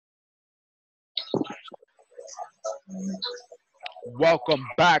Welcome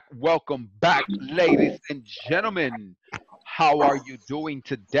back, ladies and gentlemen. How are you doing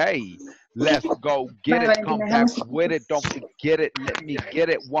today? Let's go get Vale, it. Valentina, Come déjame back un poquito. with it. Don't forget it. Let me get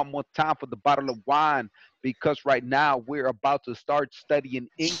it one more time for the bottle of wine because right now we're about to start studying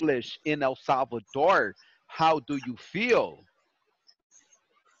English in El Salvador. How do you feel?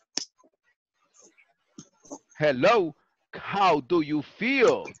 Hello. How do you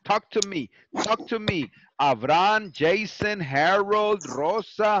feel? Talk to me. Talk to me. Avran, Jason, Harold,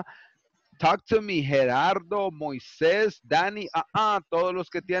 Rosa. Talk to me, Gerardo, Moisés, Dani, todos los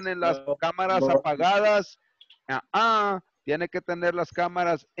que tienen las cámaras apagadas, tiene que tener las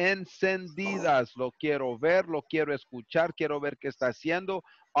cámaras encendidas. Lo quiero ver, lo quiero escuchar, quiero ver qué está haciendo.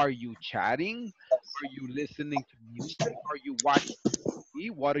 Are you chatting? Are you listening to music? Are you watching TV?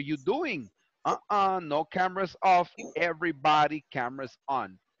 What are you doing? No cameras off. Everybody cameras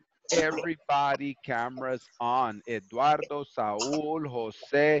on. Everybody cameras on. Eduardo, Saúl,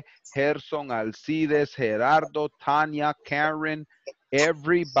 José, Gerson, Alcides, Gerardo, Tanya, Karen.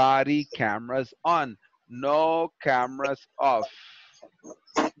 Everybody cameras on. No cameras off.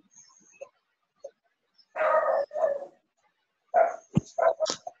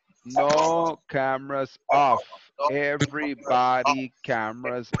 No cameras off. Everybody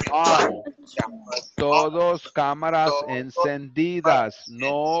cameras on. Todos cámaras encendidas,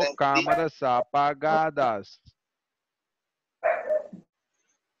 no cámaras apagadas.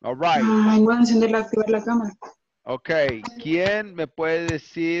 All right. Voy a encender activar la cámara. Ok. ¿Quién me puede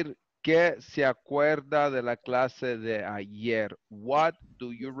decir qué se acuerda de la clase de ayer? What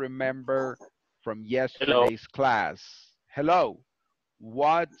do you remember from yesterday's class? Hello.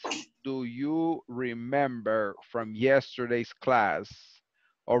 What do you remember from yesterday's class?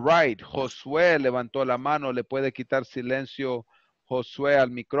 All right, Josué levantó la mano. ¿Le puede quitar silencio Josué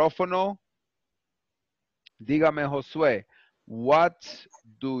al micrófono? Dígame, Josué, what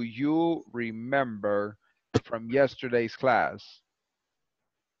do you remember from yesterday's class?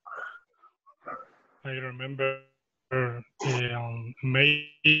 I remember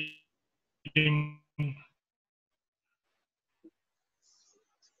making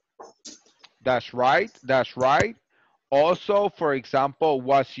That's right. That's right. Also, for example,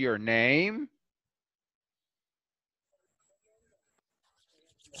 what's your name?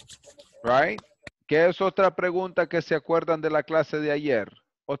 Right? ¿Qué es otra pregunta que se acuerdan de la clase de ayer?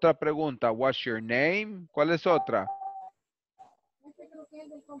 Otra pregunta, what's your name? ¿Cuál es otra?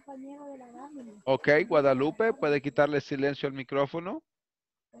 Ok, Guadalupe, ¿puede quitarle silencio al micrófono?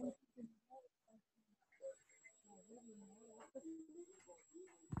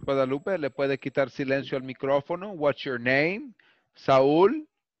 Guadalupe, ¿le puede quitar silencio al micrófono? What's your name? Saúl,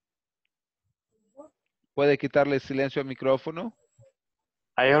 ¿puede quitarle silencio al micrófono?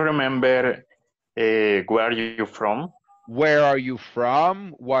 I remember where are you from? Where are you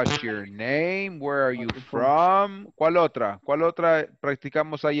from? What's your name? Where are you from? ¿Cuál otra? ¿Cuál otra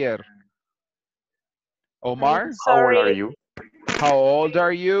practicamos ayer? Omar? How old are you? How old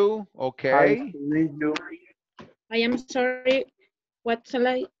are you? Okay. I am sorry. What's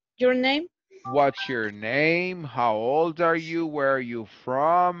your name? What's your name? How old are you? Where are you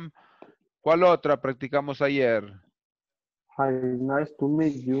from? ¿Cuál otra practicamos ayer? Hi, nice to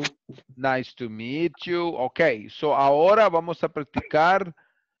meet you. Nice to meet you. Ok, so ahora vamos a practicar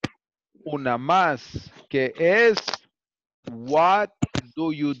una más, que es what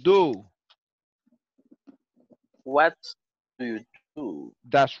do you do? What do you do?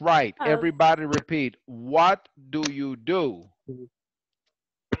 That's right. Everybody repeat. What do you do?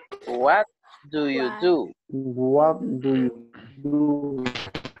 What do you do? What do you do?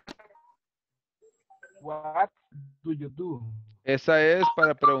 What do you do? Esa es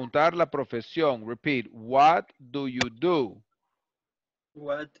para preguntar la profesión. Repeat. What do you do?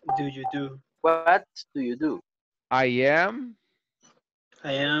 What do you do? What do you do? I am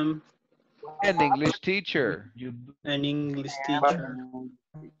I am an English teacher. an English teacher.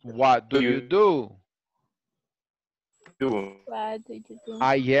 What do you do? What do you do?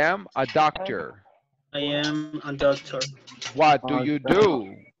 I am a doctor. I am a doctor. What do you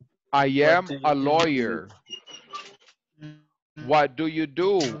do? I am do you a do? lawyer. What do you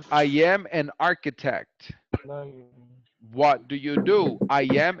do? I am an architect. What do you do? I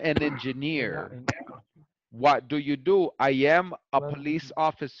am an engineer. What do you do? I am a police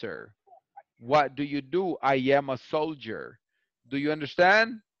officer. What do you do? I am a soldier. Do you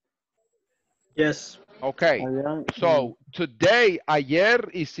understand? Yes. Okay. So, today, ayer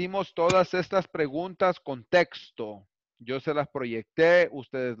hicimos todas estas preguntas con texto. Yo se las proyecté,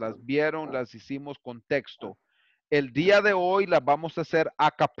 ustedes las vieron, las hicimos con texto. El día de hoy las vamos a hacer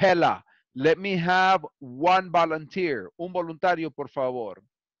a capela, Let me have one volunteer. Un voluntario, por favor.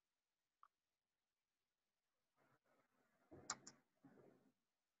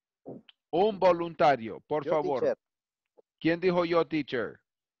 Un voluntario, por Yo, favor. teacher. ¿Quién dijo yo, teacher?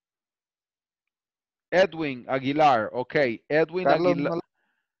 Edwin Aguilar. Ok, Carlos, no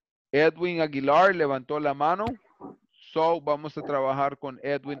Edwin Aguilar levantó la mano. So, vamos a trabajar con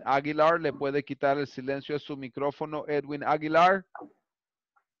Edwin Aguilar. ¿Le puede quitar el silencio a su micrófono, Edwin Aguilar?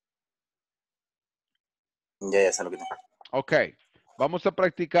 Ya se lo quité. Ok, vamos a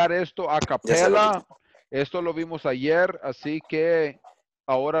practicar esto a Ya se lo quité. capela. Esto lo vimos ayer, así que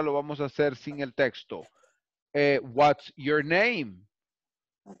ahora lo vamos a hacer sin el texto. What's your name?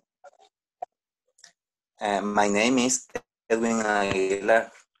 My name is Edwin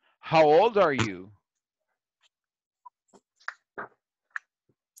Aguilar. How old are you?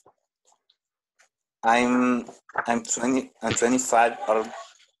 I'm 25 old.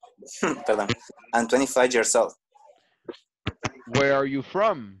 Perdón. I'm 25 years old. Where are you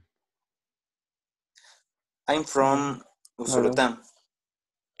from? I'm from Usulután.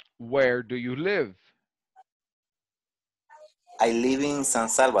 Where do you live? I live in San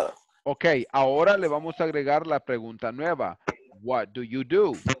Salvador. Ok, ahora le vamos a agregar la pregunta nueva. What do you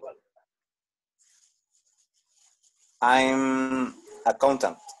do? I'm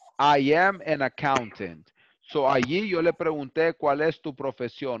accountant. I am an accountant. So allí yo le pregunté cuál es tu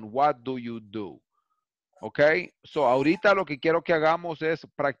profesión. What do you do? Ok, so ahorita lo que quiero que hagamos es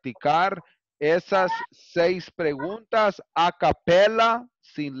practicar esas 6 preguntas a capela,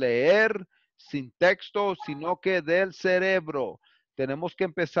 sin leer, sin texto, sino que del cerebro. Tenemos que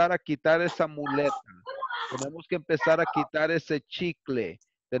empezar a quitar esa muleta. Tenemos que empezar a quitar ese chicle.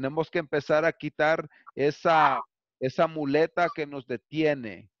 Tenemos que empezar a quitar esa muleta que nos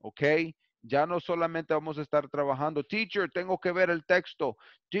detiene, ¿ok? Ya no solamente vamos a estar trabajando. Teacher, tengo que ver el texto.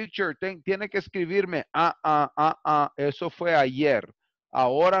 Teacher, tiene que escribirme. Eso fue ayer.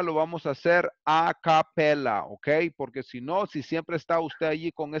 Ahora lo vamos a hacer a capela, ¿ok? Porque si no, si siempre está usted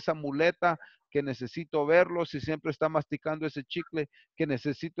allí con esa muleta que necesito verlo, si siempre está masticando ese chicle que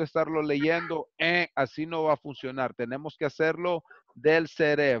necesito estarlo leyendo, así no va a funcionar. Tenemos que hacerlo del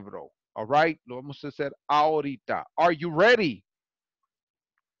cerebro, all right? Lo vamos a hacer ahorita. Are you ready?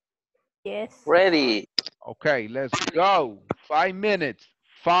 Yes. Ready. Okay, let's go. 5 minutes.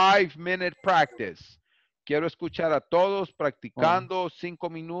 5-minute practice. Quiero escuchar a todos practicando 5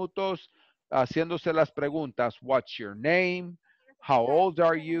 minutos, haciéndose las preguntas. What's your name? How old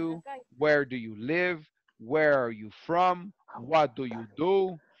are you? Where do you live? Where are you from? What do you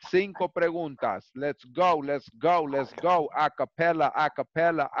do? 5 preguntas. Let's go, let's go, let's go. A cappella, a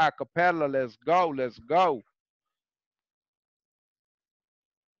cappella, a cappella. Let's go, let's go.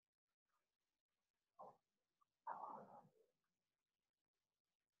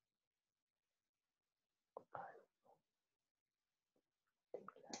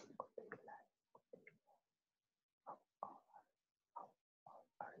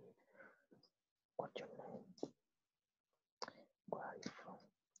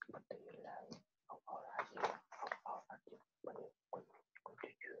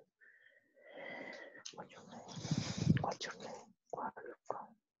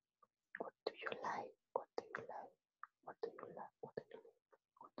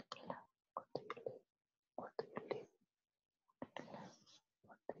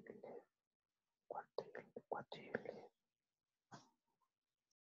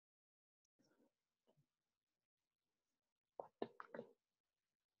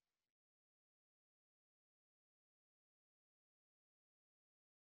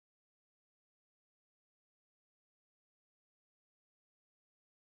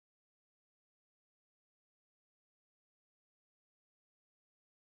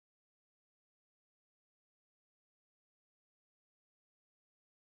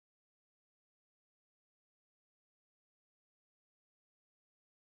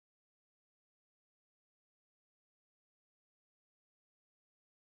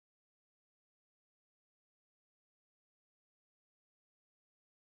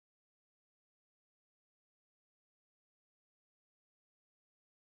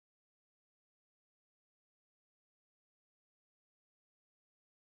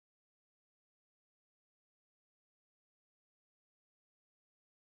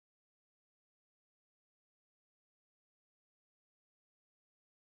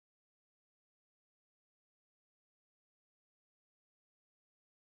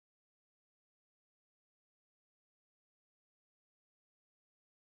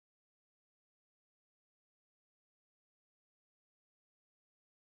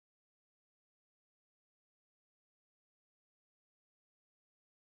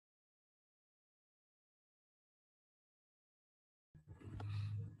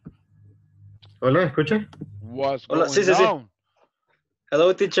 Hola, ¿escucha? What's Hola, going sí, sí, sí. on?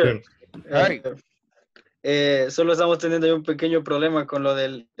 Hello, teacher. Hey. Solo estamos teniendo ahí un pequeño problema con lo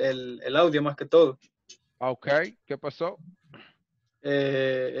del el audio más que todo. Ok, ¿qué pasó?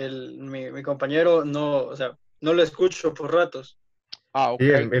 Mi compañero no, o sea, no lo escucho por ratos. Ah, ok. Sí,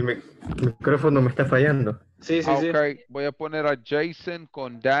 el micrófono me está fallando. Sí, sí, Ah, sí. ok. Voy a poner a Jason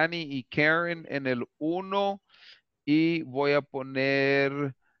con Danny y Karen en el 1 y voy a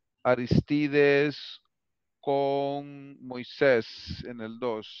poner Aristides con Moisés en el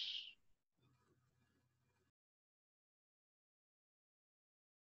 2.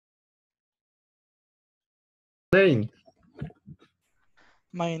 Name.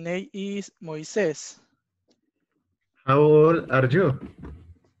 My name is Moises. How old are you?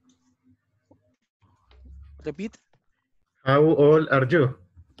 Repeat. How old are you?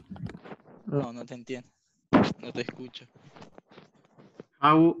 No, no te entiendo. No te escucho.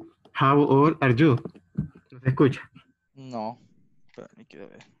 How old are you? No se escucha. No. Espérame, quiero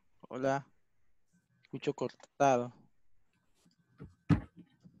ver. Hola. Escucho cortado.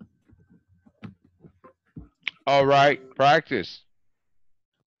 All right, practice.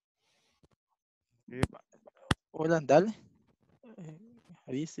 Hola, dale.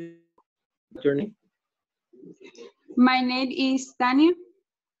 Dice. What's your name? My name is Tanya.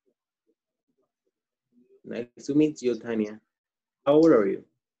 Nice to meet you, Tanya. How old are you?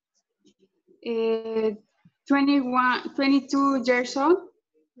 22 years old.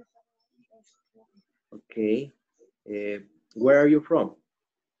 Okay. Where are you from?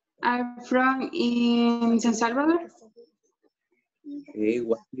 I'm from in San Salvador. Okay.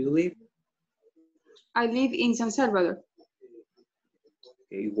 What do you live? I live in San Salvador.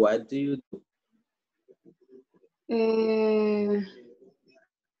 Okay. What do you do?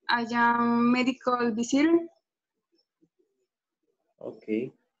 I am medical visitor.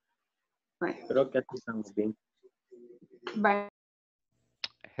 Okay. Bye. Creo que así estamos bien. Bye.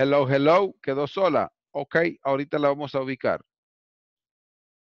 Hello, hello. Quedó sola. Ok, ahorita la vamos a ubicar.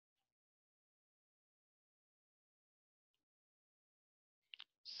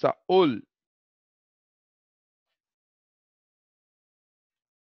 Saúl.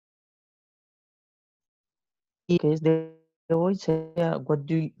 Y que es de hoy sea what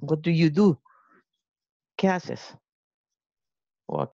do you do? ¿Qué haces?